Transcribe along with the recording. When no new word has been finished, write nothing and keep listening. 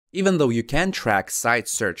Even though you can track site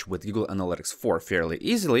search with Google Analytics 4 fairly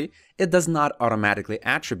easily, it does not automatically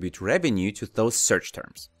attribute revenue to those search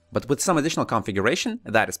terms. But with some additional configuration,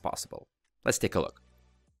 that is possible. Let's take a look.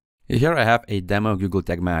 Here I have a demo Google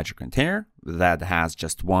Tag Manager container that has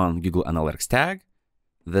just one Google Analytics tag.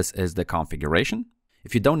 This is the configuration.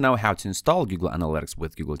 If you don't know how to install Google Analytics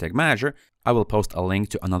with Google Tag Manager, I will post a link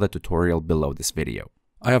to another tutorial below this video.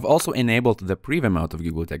 I have also enabled the preview mode of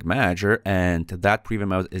Google Tag Manager, and that preview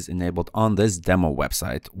mode is enabled on this demo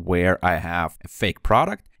website where I have a fake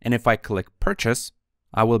product. And if I click purchase,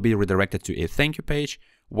 I will be redirected to a thank you page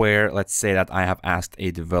where, let's say that I have asked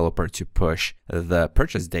a developer to push the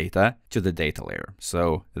purchase data to the data layer.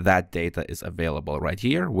 So that data is available right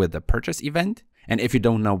here with the purchase event. And if you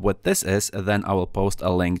don't know what this is, then I will post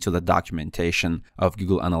a link to the documentation of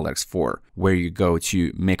Google Analytics 4, where you go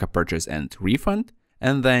to make a purchase and refund.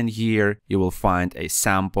 And then here you will find a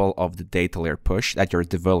sample of the data layer push that your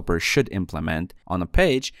developer should implement on a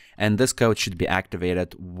page. And this code should be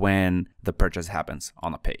activated when the purchase happens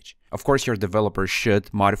on a page. Of course, your developer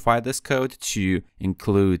should modify this code to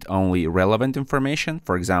include only relevant information.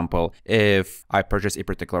 For example, if I purchase a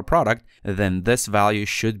particular product, then this value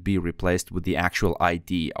should be replaced with the actual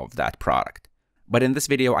ID of that product. But in this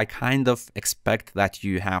video, I kind of expect that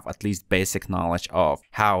you have at least basic knowledge of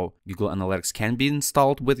how Google Analytics can be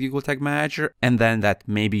installed with Google Tag Manager, and then that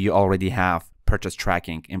maybe you already have purchase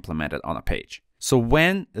tracking implemented on a page. So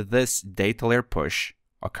when this data layer push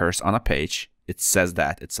occurs on a page, it says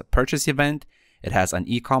that it's a purchase event, it has an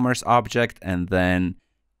e-commerce object, and then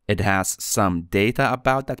it has some data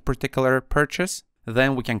about that particular purchase.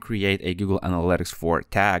 Then we can create a Google Analytics 4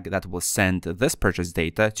 tag that will send this purchase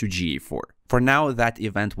data to GA4. For now, that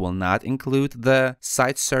event will not include the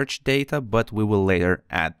site search data, but we will later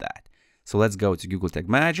add that. So let's go to Google Tag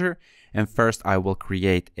Manager, and first I will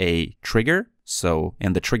create a trigger. So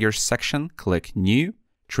in the triggers section, click New,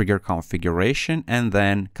 Trigger Configuration, and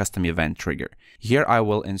then Custom Event Trigger. Here I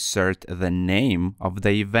will insert the name of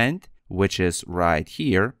the event, which is right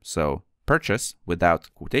here. So purchase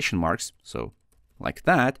without quotation marks. So like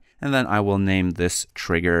that, and then I will name this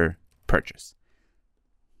trigger purchase.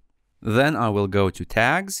 Then I will go to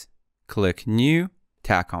tags, click New,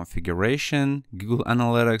 Tag Configuration, Google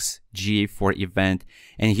Analytics, GA4 event,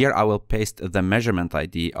 and here I will paste the measurement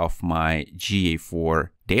ID of my GA4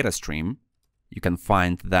 data stream. You can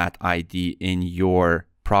find that ID in your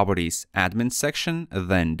properties admin section,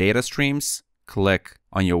 then data streams, click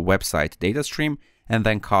on your website data stream, and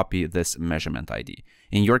then copy this measurement ID.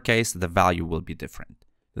 In your case, the value will be different.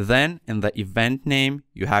 Then in the event name,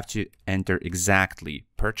 you have to enter exactly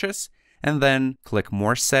purchase, and then click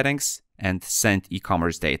More Settings and Send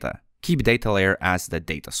e-commerce data. Keep data layer as the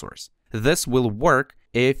data source. This will work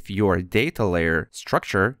if your data layer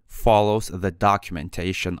structure follows the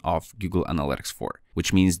documentation of Google Analytics 4,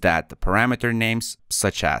 which means that the parameter names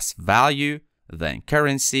such as value, then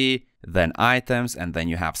currency, then items, and then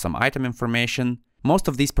you have some item information. Most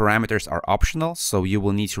of these parameters are optional, so you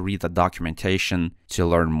will need to read the documentation to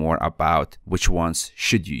learn more about which ones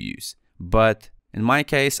should you use. But in my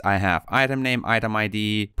case, I have item name, item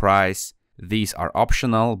ID, price. These are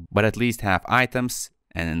optional, but at least have items,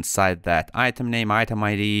 and inside that item name, item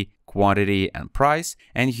ID, quantity, and price.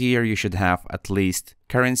 And here you should have at least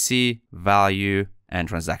currency, value, and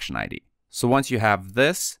transaction ID. So once you have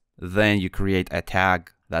this, then you create a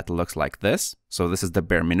tag that looks like this. So this is the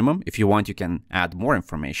bare minimum. If you want, you can add more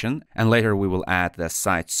information, and later we will add the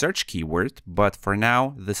site search keyword, but for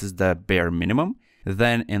now, this is the bare minimum.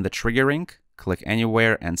 Then in the triggering, click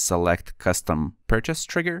anywhere and select custom purchase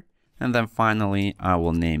trigger. And then finally, I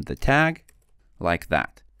will name the tag like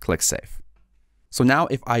that. Click Save. So now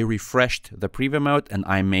if I refreshed the preview mode and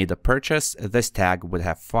I made a purchase, this tag would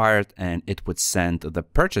have fired and it would send the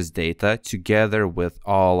purchase data together with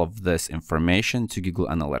all of this information to Google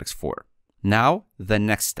Analytics 4. Now, the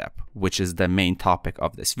next step, which is the main topic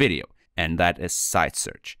of this video, and that is site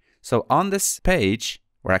search. So on this page,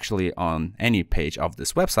 or actually on any page of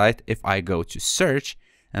this website, if I go to search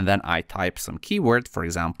and then I type some keyword, for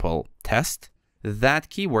example, test, that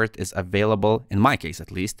keyword is available, in my case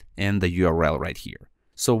at least, in the URL right here.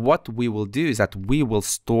 So what we will do is that we will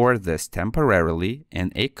store this temporarily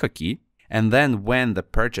in a cookie, and then when the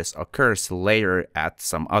purchase occurs later at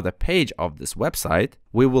some other page of this website,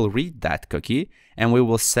 we will read that cookie and we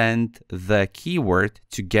will send the keyword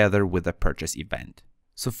together with the purchase event.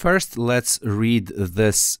 So first, let's read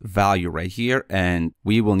this value right here, and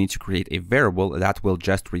we will need to create a variable that will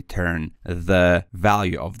just return the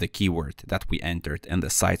value of the keyword that we entered in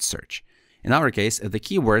the site search. In our case, the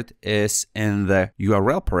keyword is in the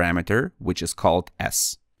URL parameter, which is called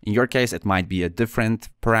S. In your case, it might be a different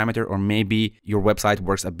parameter, or maybe your website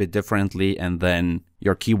works a bit differently and then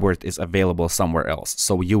your keyword is available somewhere else.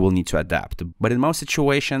 So you will need to adapt. But in most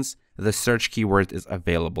situations, the search keyword is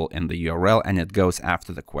available in the URL and it goes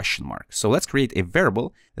after the question mark. So let's create a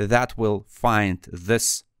variable that will find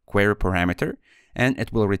this query parameter and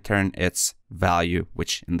it will return its value,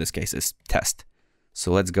 which in this case is test.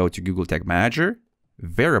 So let's go to Google Tag Manager,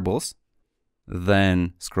 variables,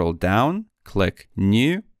 then scroll down, click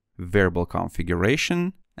new, variable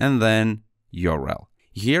configuration, and then URL.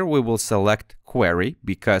 Here we will select query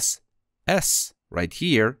because S right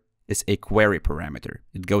here is a query parameter.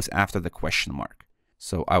 It goes after the question mark.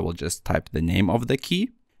 So I will just type the name of the key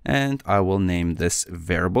and I will name this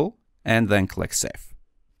variable and then click save.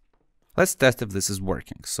 Let's test if this is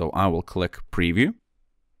working. So I will click preview.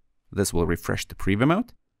 This will refresh the preview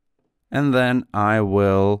mode. And then I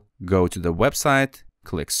will go to the website,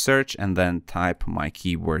 click search, and then type my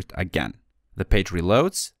keyword again. The page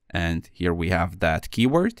reloads, and here we have that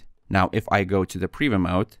keyword. Now, if I go to the preview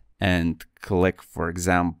mode and click, for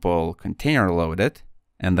example, container loaded,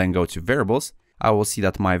 and then go to variables, I will see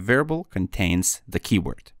that my variable contains the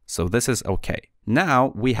keyword. So this is okay.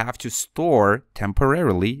 Now we have to store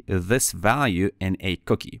temporarily this value in a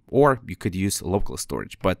cookie, or you could use local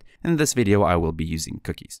storage, but in this video, I will be using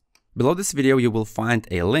cookies. Below this video, you will find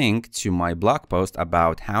a link to my blog post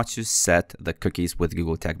about how to set the cookies with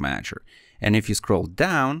Google Tag Manager. And if you scroll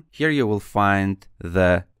down, here you will find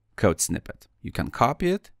the code snippet. You can copy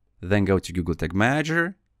it, then go to Google Tag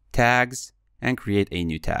Manager, tags, and create a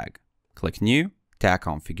new tag. Click new, tag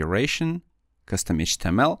configuration, custom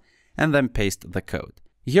HTML, and then paste the code.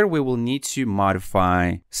 Here we will need to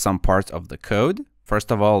modify some parts of the code.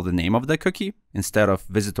 First of all, the name of the cookie. Instead of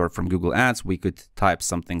visitor from Google Ads, we could type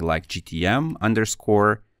something like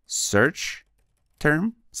GTM_search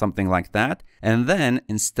term, something like that. And then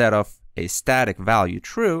instead of a static value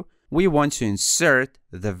true, we want to insert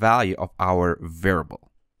the value of our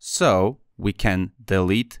variable. So we can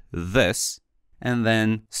delete this and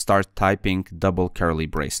then start typing double curly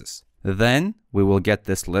braces. Then we will get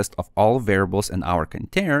this list of all variables in our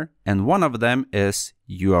container, and one of them is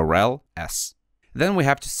URL S. Then we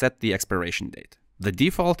have to set the expiration date. The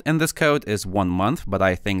default in this code is 1 month, but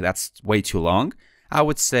I think that's way too long. I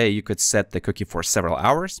would say you could set the cookie for several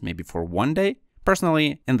hours, maybe for 1 day.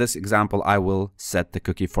 Personally, in this example, I will set the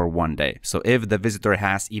cookie for 1 day. So if the visitor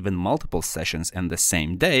has even multiple sessions in the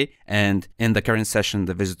same day, and in the current session,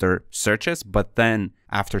 the visitor searches, but then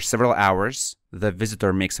after several hours, the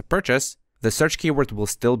visitor makes a purchase, the search keyword will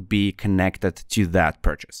still be connected to that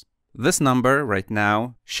purchase. This number right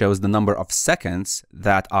now shows the number of seconds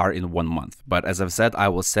that are in 1 month. But as I've said, I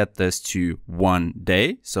will set this to 1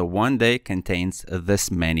 day. So 1 day contains this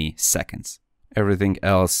many seconds. Everything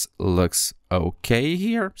else looks okay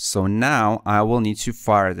here. So now I will need to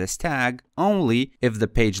fire this tag only if the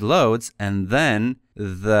page loads and then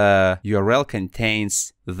the URL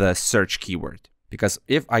contains the search keyword. Because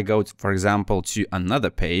if I go, for example, to another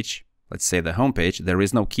page, let's say the home page, there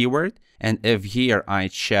is no keyword. And if here I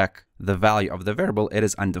check the value of the variable, it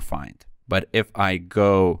is undefined. But if I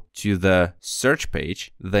go to the search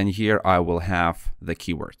page, then here I will have the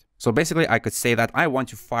keyword. So basically I could say that I want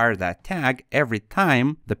to fire that tag every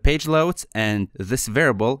time the page loads and this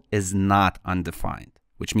variable is not undefined,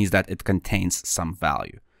 which means that it contains some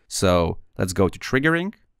value. So let's go to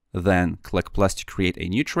triggering, then click plus to create a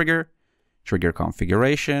new trigger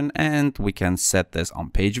configuration, and we can set this on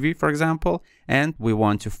page view, for example, and we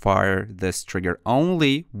want to fire this trigger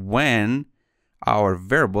only when our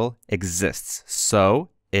variable exists, so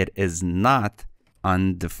it is not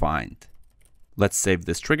undefined. Let's save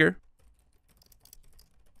this trigger.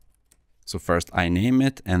 So first I name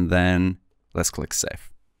it and then let's click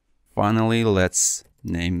save. Finally, let's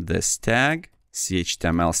name this tag.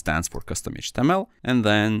 CHTML stands for custom HTML, and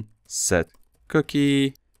then set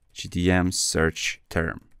cookie GTM search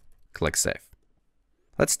term. Click save.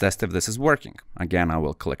 Let's test if this is working. Again, I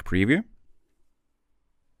will click preview.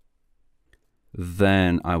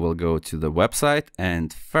 Then I will go to the website,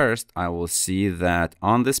 and first I will see that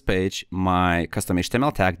on this page my custom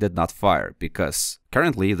HTML tag did not fire because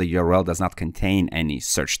currently the URL does not contain any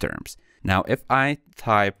search terms. Now if I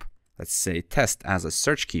type, let's say, test as a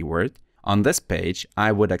search keyword on this page,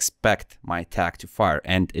 I would expect my tag to fire,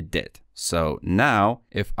 and it did. So now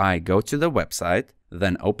if I go to the website,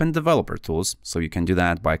 then open developer tools, so you can do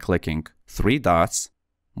that by clicking 3 dots,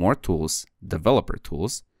 more tools, developer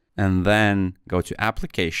tools, and then go to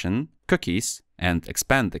application, cookies, and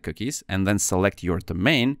expand the cookies, and then select your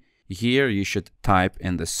domain. Here you should type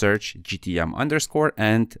in the search GTM_,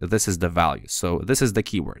 and this is the value. So this is the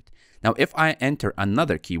keyword. Now, if I enter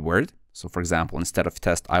another keyword, so for example, instead of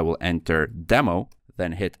test, I will enter demo,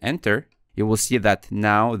 then hit enter, you will see that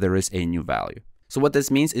now there is a new value. So what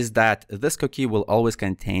this means is that this cookie will always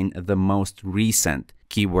contain the most recent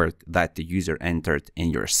keyword that the user entered in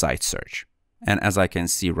your site search. And as I can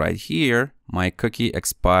see right here, my cookie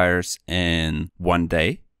expires in 1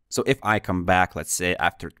 day. So if I come back, let's say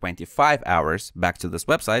after 25 hours back to this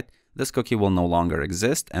website, this cookie will no longer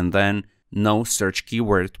exist, and then no search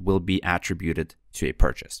keyword will be attributed to a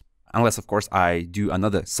purchase. Unless, of course, I do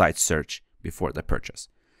another site search before the purchase.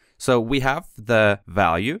 So we have the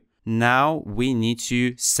value. Now we need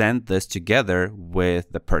to send this together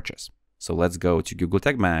with the purchase. So let's go to Google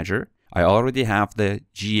Tag Manager. I already have the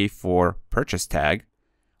GA4 purchase tag.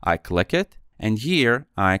 I click it, and here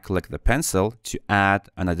I click the pencil to add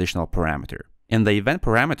an additional parameter. In the event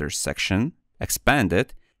parameters section, expand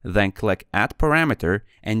it, then click add parameter,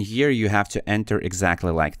 and here you have to enter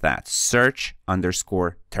exactly like that,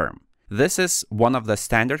 search_term. This is one of the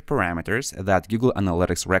standard parameters that Google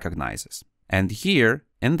Analytics recognizes. And here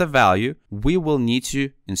in the value, we will need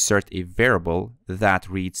to insert a variable that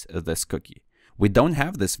reads this cookie. We don't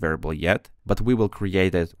have this variable yet, but we will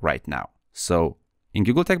create it right now. So in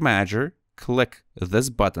Google Tag Manager, click this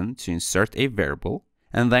button to insert a variable,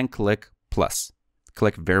 and then click plus.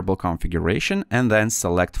 Click variable configuration and then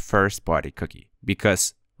select first party cookie,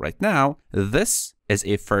 because right now this is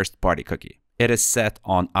a first party cookie. It is set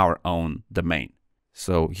on our own domain.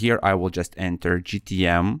 So here I will just enter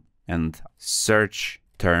GTM and search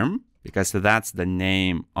term, because that's the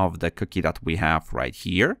name of the cookie that we have right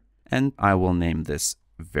here. And I will name this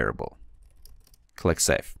variable. Click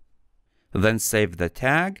save. Then save the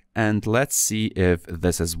tag, and let's see if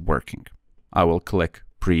this is working. I will click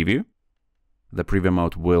preview. The preview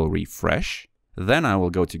mode will refresh. Then I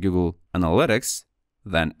will go to Google Analytics,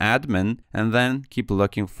 then admin, and then keep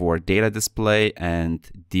looking for data display and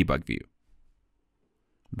debug view.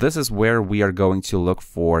 This is where we are going to look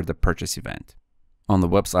for the purchase event. On the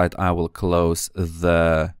website, I will close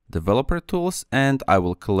the developer tools and I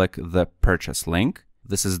will click the purchase link.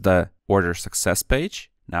 This is the order success page.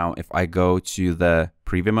 Now, if I go to the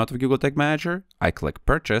preview mode of Google Tag Manager, I click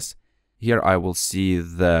purchase. Here I will see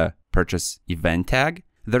the purchase event tag.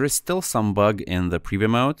 There is still some bug in the preview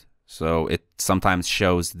mode, so it sometimes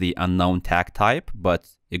shows the unknown tag type, but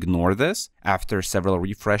ignore this. After several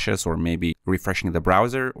refreshes, or maybe refreshing the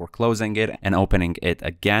browser or closing it and opening it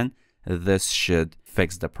again, this should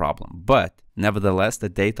fix the problem. But nevertheless, the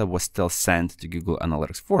data was still sent to Google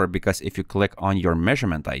Analytics 4, because if you click on your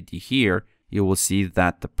measurement ID here, you will see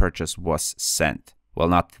that the purchase was sent. Well,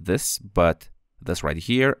 not this, but this right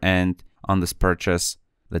here. And on this purchase,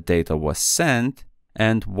 the data was sent,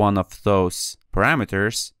 and one of those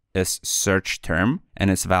parameters is search term, and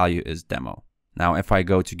its value is demo. Now, if I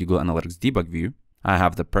go to Google Analytics debug view, I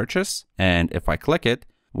have the purchase, and if I click it,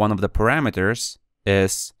 one of the parameters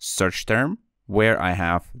is search term, where I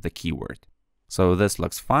have the keyword. So this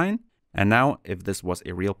looks fine. And now, if this was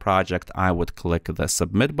a real project, I would click the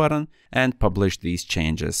submit button and publish these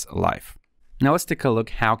changes live. Now let's take a look,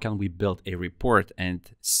 how can we build a report and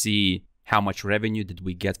see how much revenue did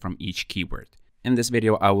we get from each keyword. In this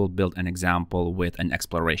video, I will build an example with an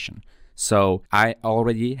exploration. So I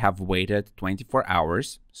already have waited 24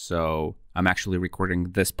 hours. So I'm actually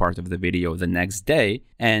recording this part of the video the next day.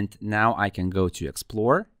 And now I can go to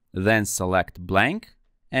explore, then select blank,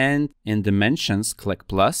 and in dimensions, click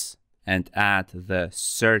plus and add the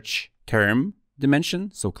search term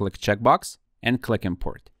dimension. So click checkbox and click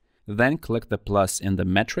import. Then click the plus in the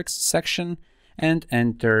metrics section and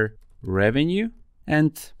enter revenue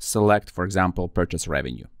and select, for example, purchase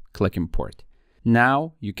revenue. Click import.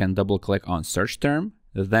 Now you can double click on search term,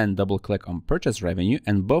 then double click on purchase revenue,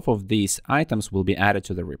 and both of these items will be added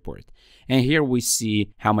to the report. And here we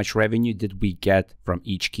see how much revenue did we get from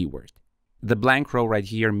each keyword. The blank row right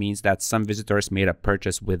here means that some visitors made a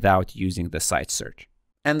purchase without using the site search.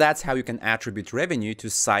 And that's how you can attribute revenue to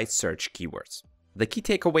site search keywords. The key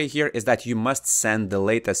takeaway here is that you must send the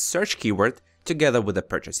latest search keyword together with the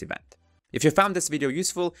purchase event. If you found this video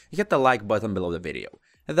useful, hit the like button below the video.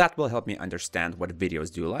 That will help me understand what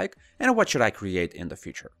videos do you like and what should I create in the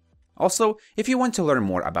future. Also, if you want to learn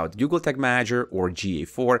more about Google Tag Manager or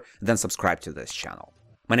GA4, then subscribe to this channel.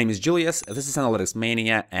 My name is Julius, this is Analytics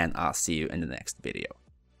Mania, and I'll see you in the next video.